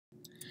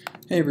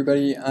Hey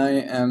everybody, I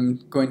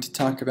am going to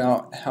talk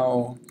about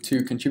how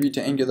to contribute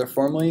to Angular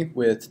formally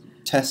with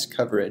test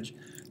coverage.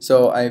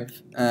 So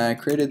I've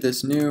created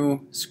this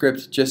new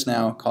script just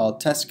now called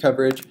test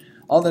coverage.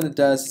 All that it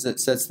does is it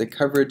sets the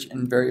coverage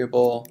and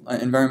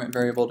environment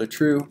variable to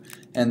true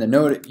and the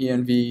node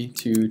env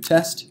to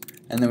test,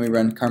 and then we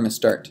run karma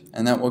start,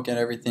 and that will get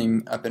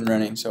everything up and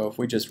running. So if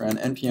we just run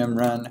npm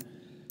run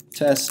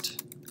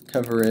test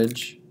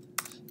coverage,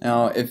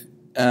 now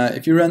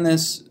if you run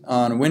this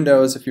on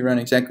Windows, if you run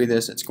exactly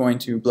this, it's going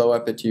to blow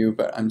up at you,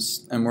 but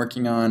I'm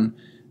working on,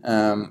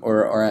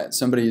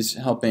 somebody's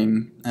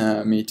helping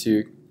me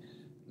to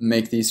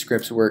make these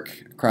scripts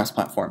work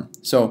cross-platform.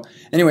 So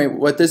anyway,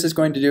 what this is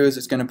going to do is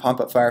it's going to pop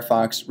up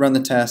Firefox, run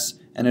the tests,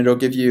 and it'll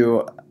give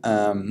you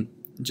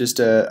just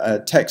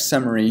a text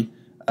summary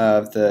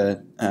of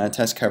the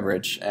test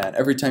coverage. And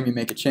every time you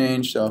make a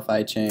change, so if I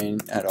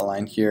add a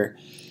line here,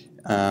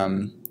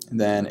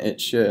 then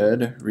it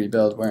should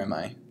rebuild. Where am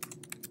I?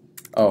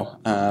 Oh,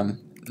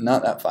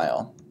 not that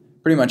file.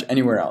 Pretty much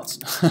anywhere else.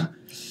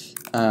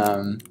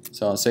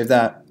 So I'll save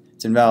that.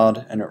 It's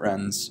invalid, and it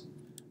runs,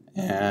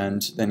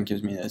 and then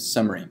gives me this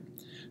summary.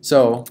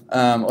 So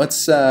I'll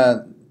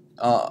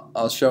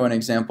show an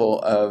example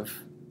of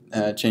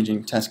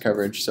changing test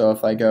coverage. So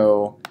if I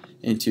go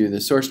into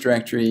the source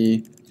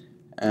directory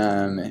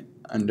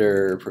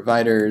under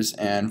providers,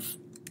 and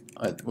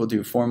we'll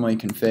do formally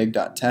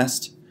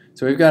config.test.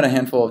 So we've got a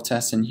handful of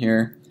tests in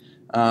here.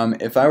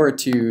 If I were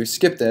to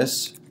skip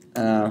this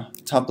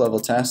top level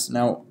test,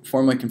 now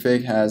formally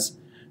config has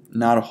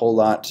not a whole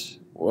lot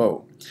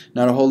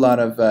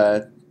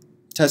of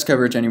test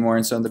coverage anymore,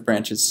 and so the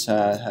branches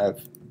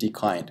have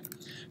declined.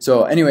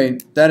 So anyway,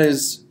 that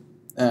is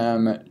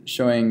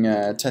showing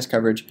test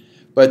coverage,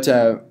 but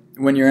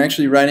when you're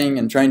actually writing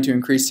and trying to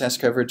increase test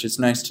coverage, it's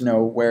nice to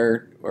know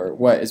where or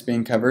what is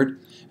being covered.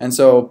 And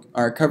so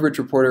our coverage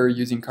reporter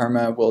using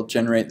Karma will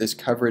generate this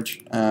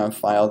coverage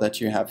file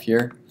that you have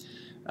here.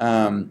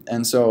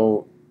 And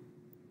so,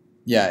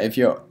 yeah, if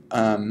you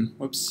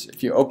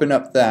open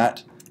up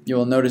that,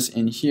 you'll notice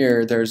in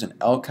here there's an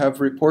lcov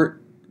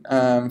report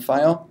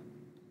file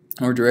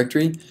or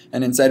directory,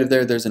 and inside of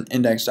there's an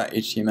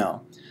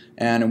index.html.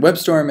 And in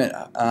WebStorm, it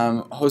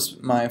hosts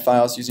my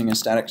files using a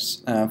static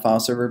file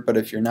server, but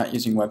if you're not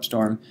using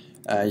WebStorm,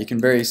 you can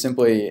very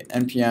simply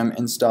npm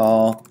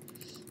install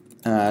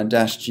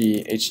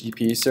 -g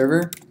HTTP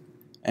server,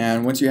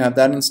 and once you have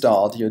that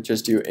installed, you'll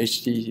just do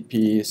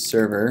HTTP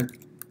server,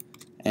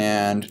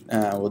 and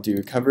we'll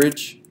do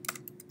coverage.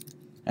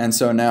 And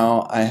so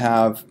now I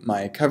have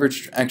my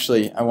coverage.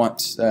 Actually, I want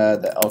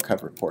the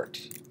lcov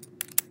report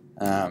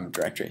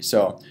directory.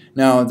 So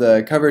now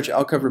the coverage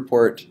lcov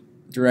report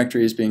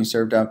directory is being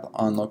served up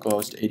on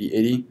localhost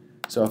 8080.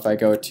 So if I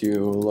go to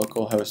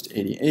localhost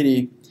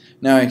 8080,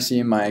 now I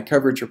see my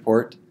coverage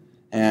report,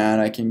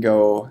 and I can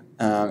go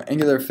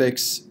Angular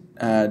fix.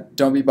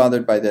 Don't be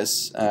bothered by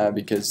this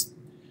because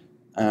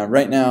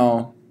right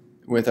now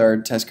with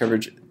our test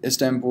coverage,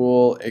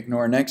 Istanbul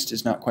ignore next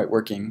is not quite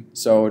working.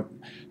 So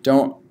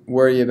don't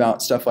worry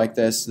about stuff like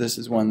this. This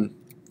is one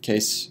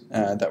case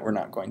that we're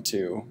not going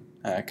to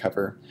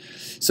cover.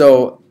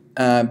 So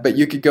but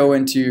you could go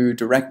into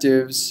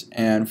directives,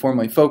 and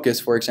formally focus,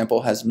 for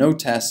example, has no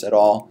tests at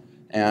all.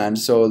 And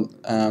so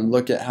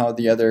look at how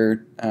the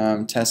other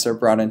tests are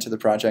brought into the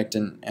project,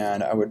 and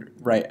I would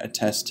write a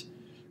test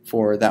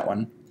for that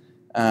one.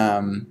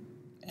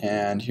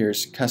 And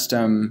here's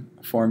custom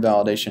form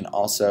validation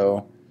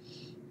also,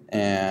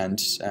 and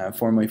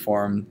formally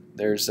form,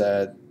 there's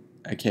a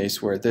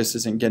case where this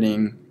isn't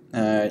getting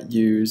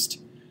used,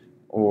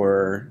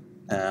 or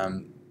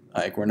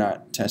like we're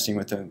not testing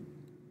with the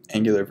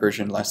Angular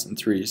version less than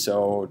 3,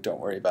 so don't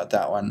worry about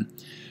that one.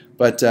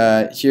 But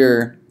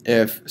here,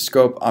 if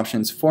scope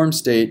options form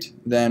state,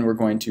 then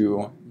we're going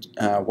to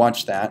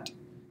watch that,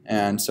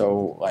 and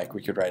so like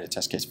we could write a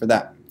test case for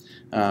that.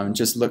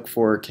 Just look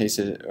for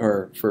cases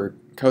or for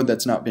code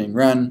that's not being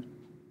run.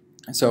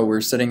 So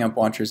we're setting up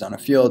watchers on a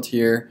field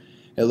here.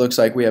 It looks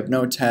like we have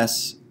no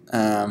tests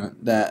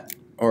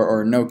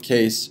or no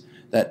case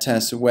that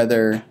tests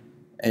whether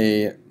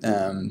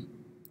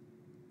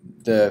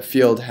the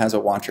field has a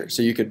watcher.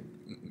 So you could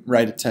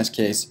write a test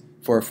case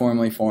for a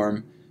formally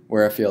form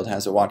where a field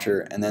has a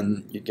watcher, and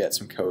then you get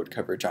some code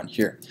coverage on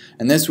here.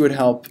 And this would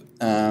help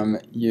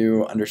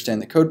you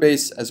understand the code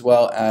base, as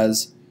well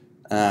as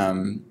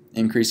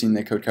increasing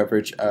the code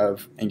coverage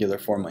of Angular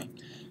formally.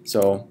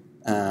 So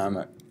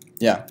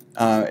yeah,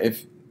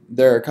 if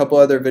there are a couple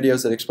other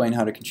videos that explain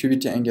how to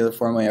contribute to Angular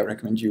formally, I would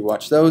recommend you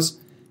watch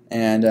those.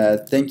 And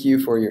thank you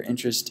for your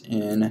interest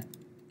in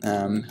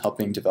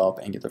helping develop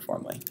Angular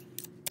formally.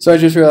 So I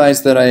just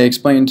realized that I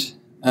explained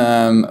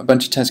a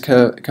bunch of test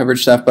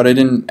coverage stuff, but I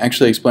didn't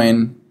actually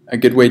explain a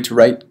good way to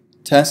write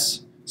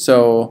tests.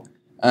 So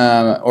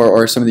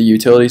or some of the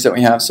utilities that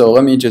we have. So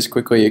let me just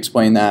quickly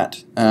explain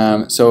that.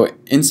 So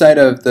inside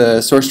of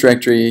the source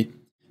directory,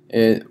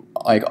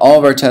 like all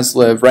of our tests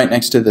live right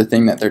next to the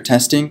thing that they're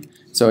testing.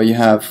 So you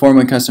have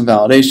formally custom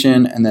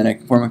validation, and then a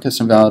formally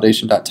custom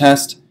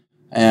validation.test.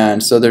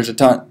 And so there's a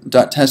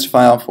 .test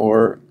file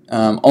for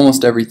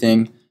almost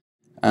everything.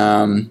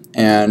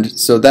 And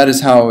so that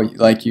is how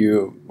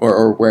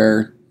or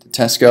where the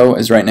tests go,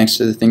 is right next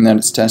to the thing that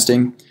it's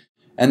testing.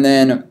 And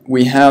then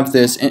we have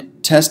this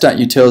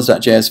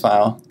test.utils.js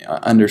file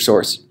under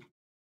source.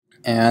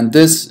 And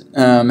this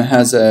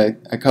has a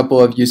couple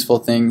of useful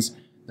things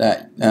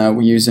that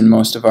we use in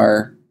most of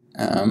our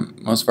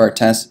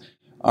tests.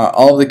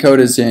 All of the code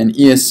is in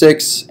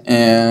ES6,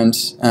 and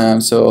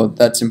so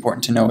that's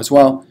important to know as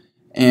well.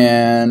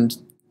 And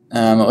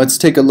let's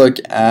take a look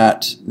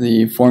at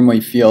the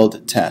formally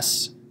field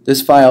tests.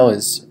 This file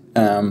is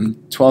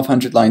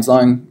 1,200 lines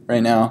long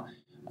right now.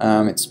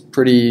 It's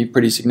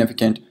pretty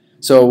significant.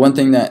 So one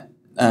thing that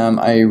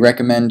I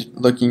recommend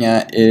looking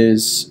at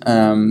is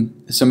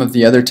some of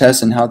the other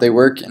tests and how they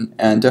work,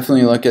 and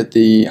definitely look at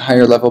the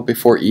higher level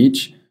before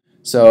each.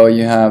 So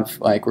you have,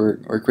 like,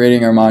 we're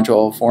creating our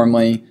module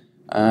formally,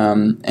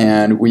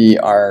 and we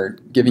are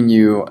giving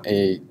you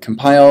a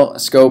compile, a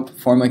scope,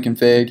 formally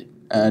config,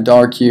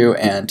 $Q,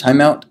 and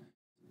timeout.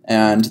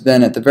 And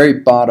then at the very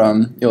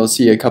bottom, you'll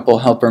see a couple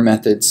helper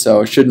methods.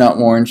 So should not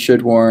warn,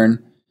 should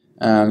warn,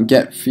 compile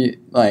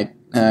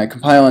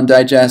and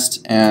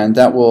digest, and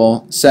that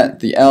will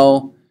set the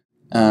L.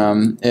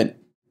 It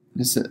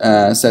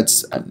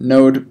sets a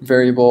node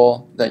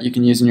variable that you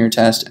can use in your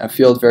test, a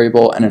field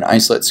variable, and an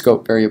isolate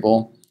scope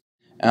variable.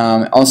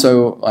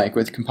 Also, like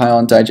with compile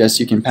and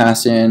digest, you can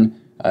pass in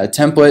a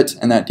template,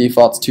 and that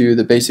defaults to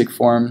the basic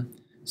form.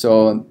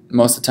 So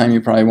most of the time you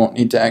probably won't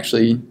need to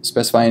actually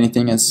specify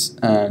anything. It's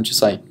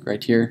just like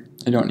right here.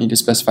 I don't need to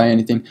specify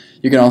anything.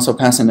 You can also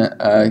pass in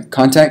a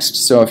context,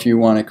 so if you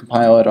want to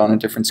compile it on a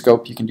different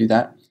scope, you can do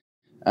that.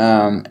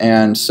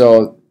 And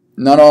so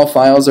not all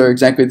files are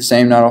exactly the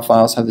same. Not all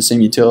files have the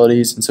same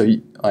utilities, and so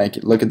you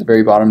look at the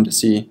very bottom to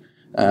see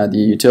the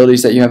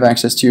utilities that you have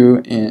access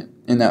to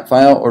in that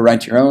file, or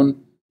write your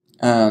own.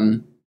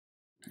 And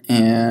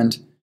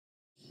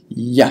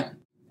yeah.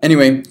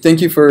 Anyway,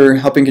 thank you for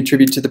helping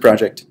contribute to the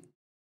project.